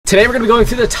Today we're going to be going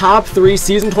through the top 3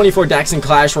 Season 24 decks in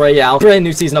Clash Royale. Brand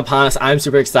new season upon us. I'm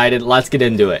super excited. Let's get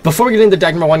into it. Before we get into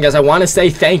deck number 1, guys, I want to say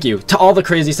thank you to all the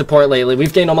crazy support lately.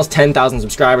 We've gained almost 10,000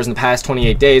 subscribers in the past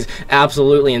 28 days.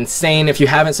 Absolutely insane. If you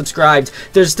haven't subscribed,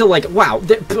 there's still like, wow,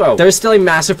 there's still a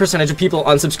massive percentage of people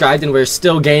unsubscribed, and we're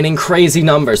still gaining crazy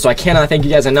numbers. So I cannot thank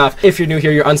you guys enough. If you're new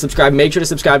here, you're unsubscribed, make sure to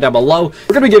subscribe down below.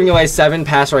 We're going to be giving away 7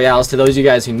 Pass Royales to those of you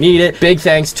guys who need it. Big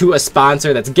thanks to a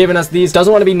sponsor that's given us these.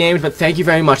 Doesn't want to be named, but thank you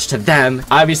very much to them.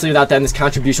 Obviously, without them, this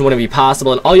contribution wouldn't be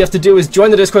possible, and all you have to do is join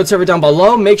the Discord server down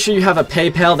below. Make sure you have a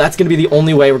PayPal. That's going to be the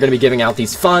only way we're going to be giving out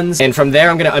these funds, and from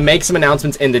there, I'm going to make some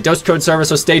announcements in the Discord server,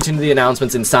 so stay tuned to the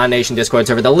announcements in San Nation Discord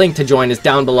server. The link to join is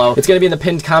down below. It's going to be in the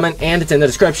pinned comment, and it's in the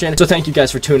description, so thank you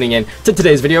guys for tuning in to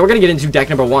today's video. We're going to get into deck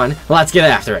number 1. Let's get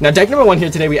after it. Now, deck number 1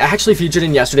 here today, we actually featured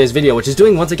in yesterday's video, which is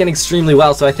doing, once again, extremely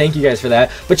well, so I thank you guys for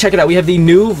that. But check it out. We have the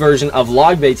new version of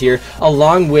Logbait here,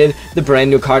 along with the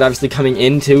brand new card, obviously coming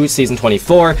into Season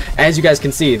 24. As you guys can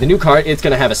see, the new card, it's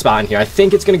going to have a spot in here. I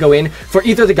think it's going to go in for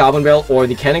either the Goblin Barrel or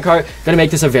the Cannon card. Going to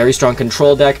make this a very strong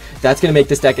control deck. That's going to make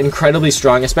this deck incredibly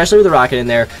strong, especially with the Rocket in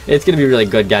there. It's going to be really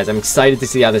good, guys. I'm excited to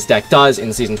see how this deck does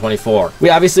in Season 24. We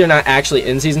obviously are not actually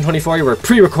in Season 24. We're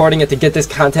pre-recording it to get this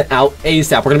content out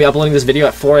ASAP. We're going to be uploading this video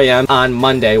at 4 a.m. on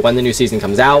Monday when the new season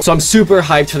comes out. So I'm super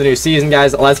hyped for the new season,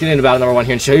 guys. Let's get into battle number 1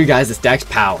 here and show you guys this deck's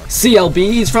power. CLB,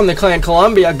 he's from the Clan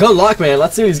Columbia. Good luck, man.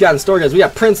 Let's see what he's got in store, guys. We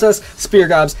got Princess, Spear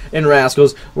Gobs, and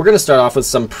Rascals. We're going to start off with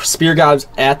some Spear Gobs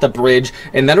at the bridge,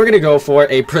 and then we're going to go for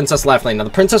a Princess left lane. Now, the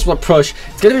Princess will push.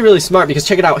 It's going to be really smart because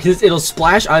check it out. It'll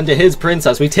splash onto his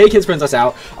Princess. We take his Princess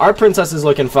out. Our Princess is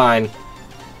looking fine.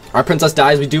 Our Princess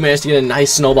dies. We do manage to get a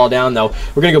nice snowball down, though.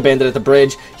 We're going to go Bandit at the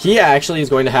bridge. He actually is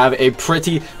going to have a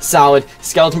pretty solid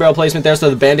Skeleton Barrel placement there, so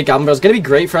the Bandit Goblin Barrel is going to be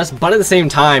great for us, but at the same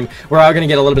time, we're all going to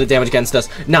get a little bit of damage against us.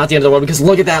 Not the end of the world, because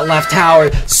look at that left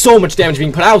tower. So much damage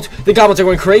being put out. The Goblins are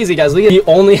going crazy, guys. He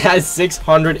only has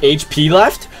 600 HP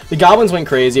left. The Goblins went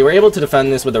crazy. We're able to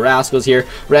defend this with the Rascals here.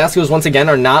 Rascals, once again,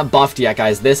 are not buffed yet,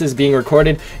 guys. This is being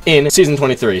recorded in Season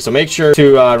 23, so make sure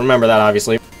to remember that,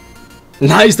 obviously.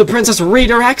 Nice, the Princess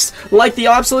redirects like the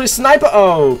absolute sniper.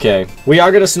 Oh, okay. We are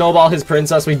going to snowball his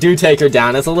Princess. We do take her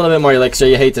down. It's a little bit more elixir.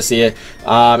 You hate to see it.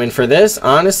 And for this,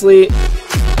 honestly,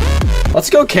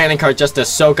 let's go Cannon cart just to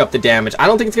soak up the damage. I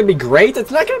don't think it's going to be great. It's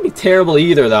not going to be terrible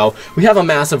either, though. We have a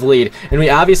massive lead, and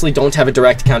we obviously don't have a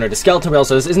direct counter to Skeleton Barrel,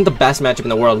 so this isn't the best matchup in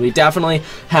the world. We definitely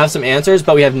have some answers,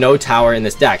 but we have no tower in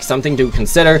this deck. Something to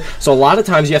consider. So a lot of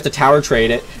times you have to tower trade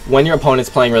it when your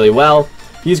opponent's playing really well.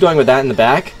 He's going with that in the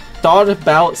back. Thought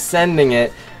about sending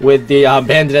it with the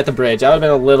Bandit at the bridge. That would have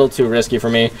been a little too risky for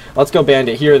me. Let's go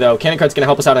Bandit here, though. Cannon Cart's going to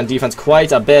help us out on defense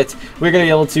quite a bit. We're going to be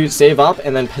able to save up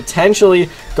and then potentially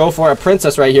go for a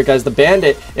Princess right here, guys. The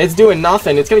Bandit, it's doing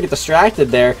nothing. It's going to get distracted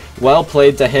there. Well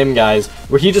played to him, guys.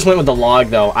 Where he just went with the log,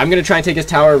 though. I'm going to try and take his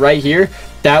tower right here.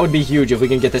 That would be huge if we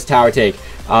can get this tower take.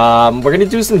 We're going to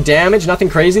do some damage. Nothing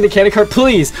crazy. The Cannon Cart,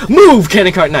 please. Move,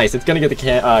 Cannon Cart. Nice. It's going to get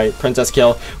the Princess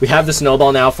kill. We have the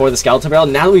Snowball now for the Skeleton Barrel.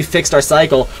 Now that we've fixed our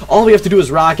cycle, all we have to do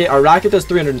is Rocket. Our Rocket does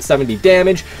 370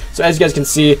 damage. So as you guys can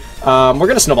see, we're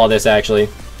going to Snowball this, actually.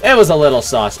 It was a little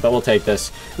sus, but we'll take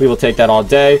this. We will take that all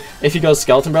day. If he goes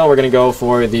Skeleton Barrel, we're going to go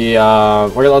for the...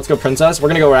 let's go Princess. We're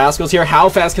going to go Rascals here. How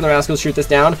fast can the Rascals shoot this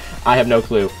down? I have no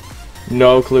clue.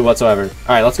 No clue whatsoever.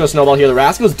 Alright, let's go Snowball here. The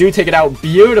Rascals do take it out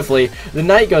beautifully. The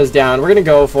Knight goes down. We're going to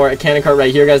go for a Cannon Cart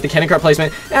right here, guys. The Cannon Cart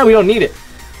placement. We don't need it.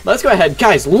 Let's go ahead.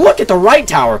 Guys, look at the right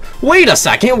tower. Wait a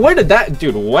second. Where did that...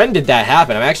 Dude, when did that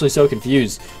happen? I'm actually so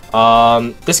confused. This is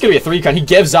going to be a 3-count. He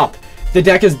gives up. The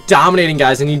deck is dominating,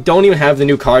 guys, and you don't even have the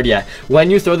new card yet.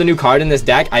 When you throw the new card in this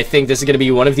deck, I think this is going to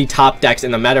be one of the top decks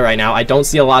in the meta right now. I don't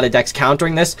see a lot of decks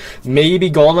countering this.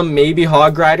 Maybe Golem, maybe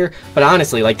Hog Rider, but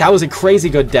honestly, like, that was a crazy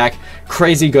good deck.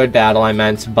 Crazy good battle, I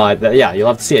meant, but yeah, you'll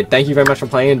have to see it. Thank you very much for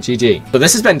playing. GG. So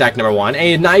this has been deck number 1.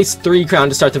 A nice 3-crown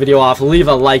to start the video off. Leave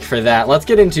a like for that. Let's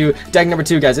get into deck number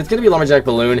 2, guys. It's going to be Lumberjack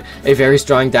Balloon, a very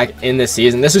strong deck in this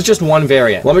season. This is just one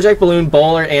variant. Lumberjack Balloon,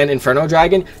 Bowler, and Inferno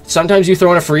Dragon. Sometimes you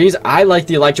throw in a freeze. I like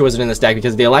the Electro Wizard in this deck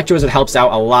because the Electro Wizard helps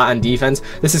out a lot on defense.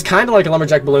 This is kind of like a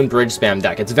Lumberjack Balloon bridge spam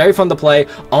deck. It's very fun to play,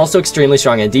 also extremely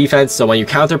strong in defense, so when you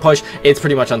counter push, it's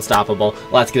pretty much unstoppable.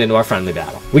 Let's get into our friendly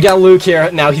battle. We got Luke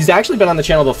here. Now, he's actually been on the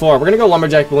channel before. We're going to go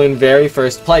Lumberjack Balloon very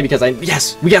first play because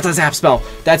yes, we got the zap spell.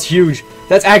 That's huge.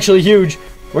 That's actually huge.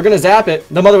 We're going to zap it.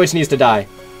 The Mother Witch needs to die.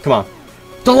 Come on.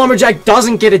 The Lumberjack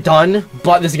doesn't get it done,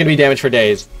 but this is going to be damage for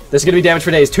days. This is going to be damage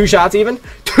for days. 2 shots even.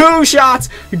 2 shots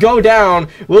go down.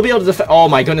 We'll be able to defend. Oh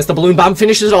my goodness, the Balloon Bomb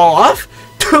finishes it all off.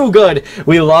 Too good.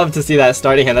 We love to see that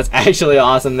starting hand. That's actually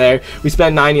awesome there. We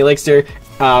spent 9 elixir,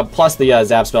 plus the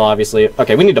zap spell, obviously.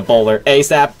 Okay, we need a Bowler.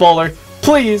 ASAP. Bowler,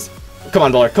 please. Come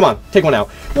on, bowler. Come on. Take one out.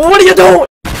 What are you doing?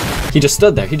 He just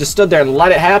stood there. He just stood there and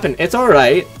let it happen. It's all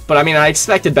right. But, I mean, I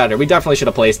expected better. We definitely should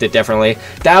have placed it differently.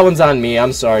 That one's on me.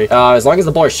 I'm sorry. As long as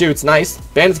the bowler shoots. Nice.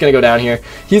 Bandit's going to go down here.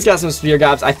 He's got some spear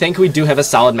gobs. I think we do have a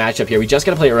solid matchup here. We just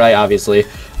got to play it right, obviously.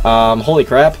 Holy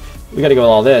crap. We got to go with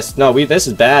all this. No, this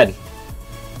is bad.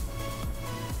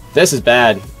 This is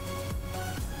bad.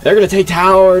 They're going to take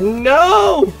tower.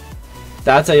 No!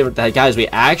 That's that, guys, we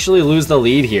actually lose the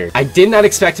lead here. I did not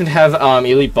expect him to have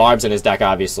elite barbs in his deck,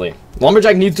 obviously.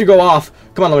 Lumberjack needs to go off.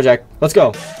 Come on, Lumberjack. Let's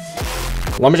go.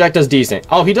 Lumberjack does decent.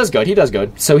 Oh, he does good. He does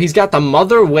good. So he's got the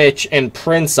Mother Witch and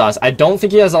Princess. I don't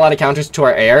think he has a lot of counters to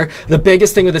our air. The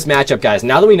biggest thing with this matchup, guys,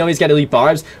 now that we know he's got elite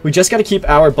barbs, we just got to keep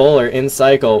our bowler in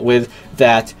cycle with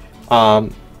that.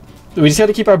 We just got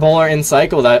to keep our bowler in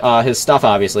cycle with that, his stuff,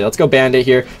 obviously. Let's go Bandit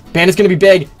here. Bandit's going to be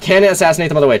big. Can it assassinate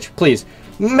the Mother Witch? Please.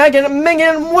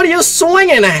 Megan, what are you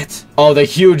swinging at? Oh, the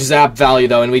huge zap value,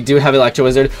 though, and we do have Electro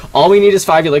Wizard. All we need is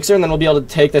 5 Elixir, and then we'll be able to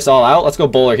take this all out. Let's go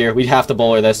Bowler here. We have to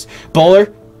Bowler this.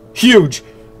 Bowler. Huge.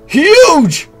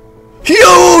 Huge.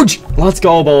 Huge! Let's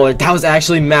go, Bowler. That was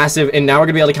actually massive, and now we're going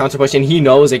to be able to counter push, and he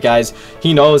knows it, guys.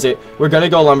 He knows it. We're going to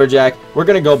go Lumberjack. We're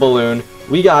going to go Balloon.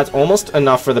 We got almost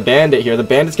enough for the Bandit here. The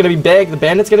Bandit's going to be big. The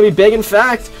Bandit's going to be big, in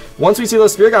fact. Once we see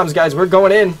those Spear Goblins, guys, we're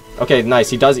going in. Okay, nice.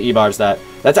 He does E-barbs that.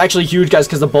 That's actually huge, guys,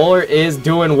 because the Bowler is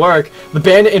doing work. The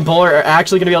Bandit and Bowler are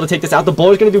actually going to be able to take this out. The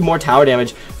Bowler's going to do more tower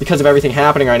damage because of everything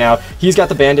happening right now. He's got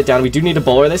the Bandit down. We do need to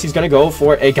Bowler this. He's going to go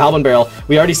for a Goblin Barrel.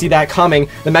 We already see that coming.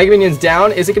 The Mega Minion's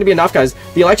down. Is it going to be enough, guys?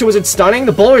 The Electro Wizard's stunning.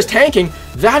 The Bowler's tanking.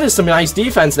 That is some nice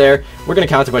defense there. We're going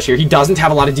to counter push here. He doesn't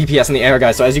have a lot of DPS in the air,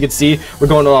 guys. So as you can see, we're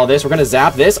going to all this. We're going to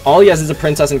zap this. All he has is a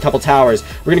Princess and a couple towers.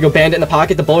 We're going to go Bandit in the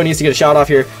pocket. The Bowler needs to get a shot off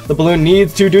here. The Balloon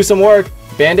needs to do some work.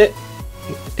 Bandit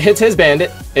hits his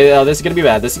Bandit. This is going to be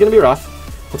bad. This is going to be rough.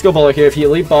 Let's go Bowler here. If he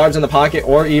elite barbs in the pocket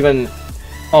or even...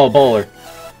 Oh, Bowler.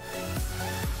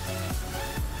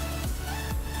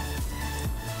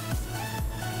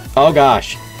 Oh,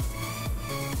 gosh.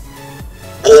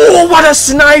 Oh, what a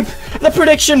snipe! The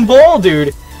prediction bowl,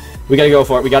 dude. We got to go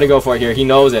for it. We got to go for it here. He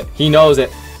knows it. He knows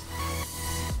it.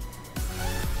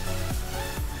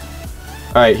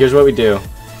 Alright, here's what we do.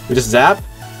 We just zap.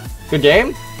 Good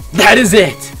game. That is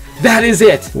it. That is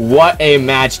it. What a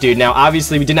match, dude. Now,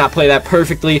 obviously, we did not play that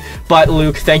perfectly, but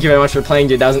Luke, thank you very much for playing,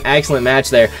 dude. That was an excellent match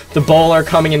there. The Bowler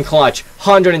coming in clutch.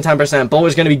 110%.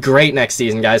 Bowler's going to be great next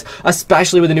season, guys,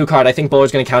 especially with the new card. I think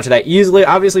Bowler's going to counter that easily.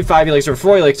 Obviously, 5 Elixir,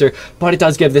 4 Elixir, but it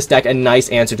does give this deck a nice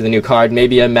answer to the new card.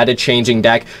 Maybe a meta-changing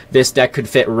deck. This deck could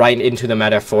fit right into the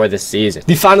meta for this season.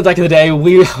 The final deck of the day,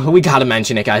 we got to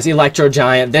mention it, guys. Electro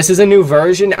Giant. This is a new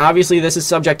version. Obviously, this is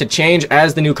subject to change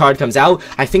as the new card comes out.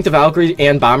 I think the Valkyrie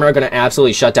and Bomber are going to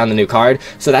absolutely shut down the new card,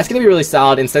 so that's going to be really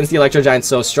solid. And since the Electro Giant's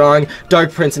so strong,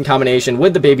 Dark Prince in combination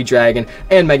with the Baby Dragon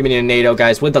and Mega Minion and NATO,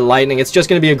 guys, with the Lightning, it's just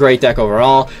going to be a great deck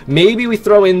overall. Maybe we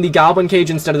throw in the Goblin Cage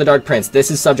instead of the Dark Prince. This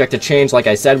is subject to change. Like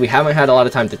I said, we haven't had a lot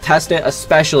of time to test it,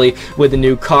 especially with the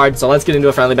new card, so let's get into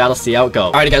a friendly battle, see how it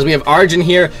goes. Alright, guys, we have Arjun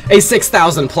here, a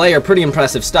 6,000 player. Pretty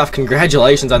impressive stuff.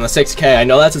 Congratulations on the 6K. I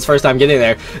know that's his first time getting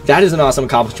there. That is an awesome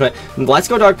accomplishment. Let's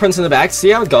go Dark Prince in the back, see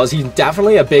how it goes. He's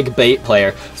definitely a big bait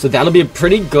player, so that'll be a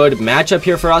pretty good matchup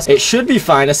here for us. It should be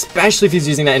fine, especially if he's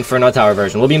using that Inferno Tower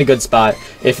version. We'll be in a good spot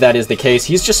if that is the case.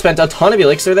 He's just spent a ton of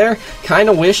Elixir there. Kind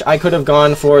of wish I could have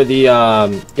gone for the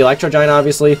Electro Giant,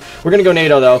 obviously. We're going to go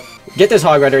NATO, though. Get this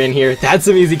Hog Rider in here. That's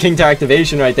some easy King Tower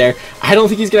activation right there. I don't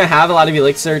think he's going to have a lot of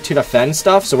Elixir to defend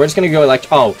stuff, so we're just going to go Electro.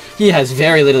 Oh, he has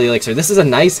very little Elixir. This is a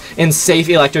nice and safe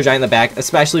Electro Giant in the back,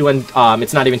 especially when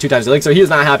it's not even 2 times Elixir. He is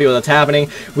not happy with what's happening.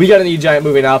 We got an E-Giant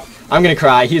moving up. I'm gonna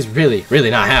cry. He's really, really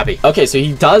not happy. Okay, so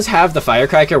he does have the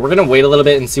Firecracker. We're gonna wait a little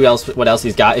bit and see what else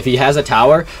he's got. If he has a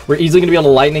tower, we're easily gonna be able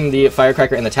to lightning the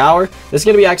Firecracker in the tower. This is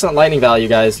gonna be excellent lightning value,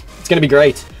 guys. It's gonna be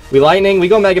great. We lightning, we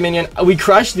go Mega Minion, we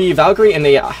crush the Valkyrie, and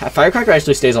the Firecracker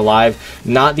actually stays alive.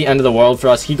 Not the end of the world for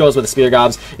us. He goes with the Spear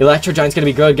Gobs. Electro Giant's gonna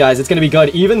be good, guys. It's gonna be good,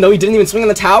 even though he didn't even swing on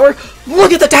the tower.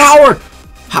 Look at the tower!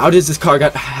 How does this card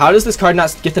not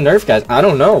get the nerf, guys? I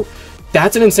don't know.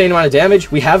 That's an insane amount of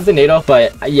damage. We have the NATO,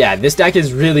 but yeah, this deck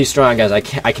is really strong, guys.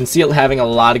 I can see it having a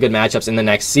lot of good matchups in the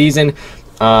next season.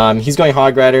 He's going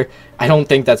Hog Rider. I don't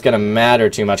think that's going to matter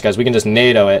too much, guys. We can just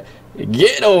NATO it.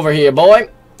 Get over here, boy.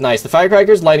 Nice. The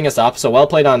Firecracker's lighting us up, so well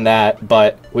played on that,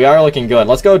 but we are looking good.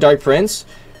 Let's go Dark Prince.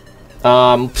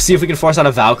 See if we can force out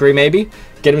a Valkyrie, maybe.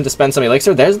 Get him to spend some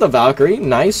Elixir. There's the Valkyrie.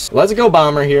 Nice. Let's go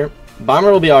Bomber here.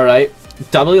 Bomber will be all right.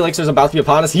 Double Elixir is about to be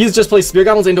upon us. He's just placed Spear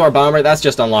Goblins into our Bomber. That's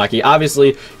just unlucky.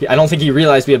 Obviously, I don't think he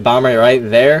realized we had Bomber right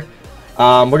there.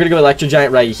 We're going to go Electro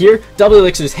Giant right here. Double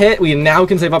Elixir's hit. We now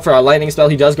can save up for our Lightning spell.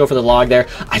 He does go for the log there.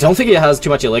 I don't think he has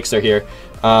too much Elixir here.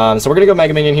 So we're gonna go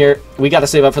Mega Minion here. We gotta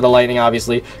save up for the lightning,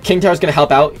 obviously. King Tower's gonna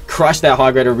help out, crush that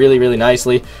Hog Rider really, really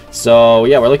nicely. So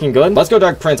yeah, we're looking good. Let's go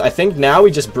Dark Prince. I think now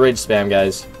we just bridge spam,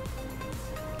 guys.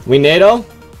 We NATO.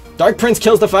 Dark Prince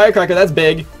kills the Firecracker. That's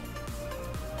big.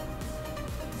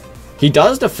 He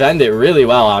does defend it really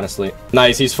well, honestly.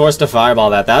 Nice, he's forced to fireball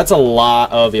that. That's a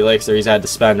lot of elixir he's had to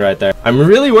spend right there. I'm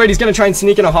really worried he's gonna try and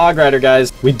sneak in a Hog Rider,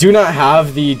 guys. We do not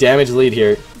have the damage lead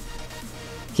here.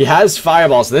 He has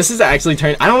fireball, so this is actually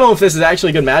turning. I don't know if this is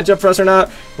actually a good matchup for us or not.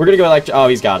 We're gonna go electric. Oh,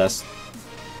 he's got us.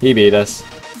 He beat us.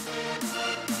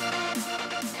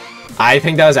 I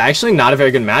think that was actually not a very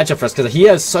good matchup for us because he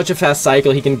has such a fast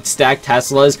cycle. He can stack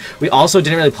Teslas. We also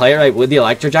didn't really play it right with the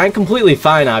Electro Giant. Completely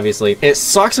fine, obviously. It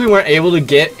sucks we weren't able to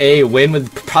get a win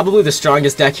with probably the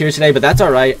strongest deck here today, but that's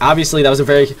all right. Obviously, that was a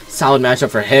very solid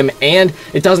matchup for him, and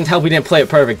it doesn't help we didn't play it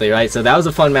perfectly, right? So that was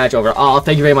a fun match overall.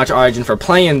 Thank you very much, Origin, for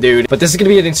playing, dude. But this is going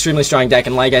to be an extremely strong deck,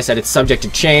 and like I said, it's subject to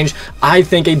change. I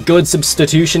think a good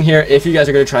substitution here, if you guys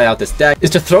are going to try out this deck,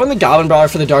 is to throw in the Goblin Brawler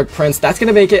for the Dark Prince. That's going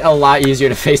to make it a lot easier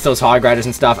to face those Hog Riders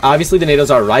and stuff. Obviously, the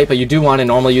NATOs are right, but you do want to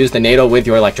normally use the NATO with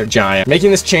your Electro Giant.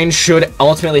 Making this change should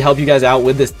ultimately help you guys out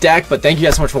with this deck, but thank you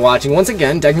guys so much for watching. Once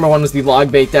again, deck number 1 was the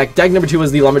Log Bait deck, deck number 2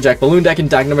 was the Lumberjack Balloon deck, and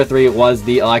deck number 3 was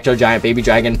the Electro Giant Baby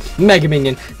Dragon Mega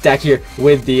Minion deck here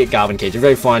with the Goblin Cage. A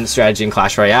very fun strategy in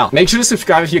Clash Royale. Make sure to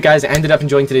subscribe if you guys ended up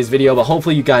enjoying today's video, but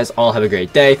hopefully you guys all have a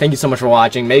great day. Thank you so much for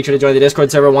watching. Make sure to join the Discord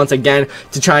server once again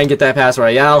to try and get that Pass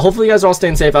Royale. Hopefully you guys are all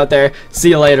staying safe out there.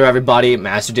 See you later, everybody.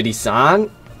 Master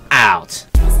Diddy-san, out.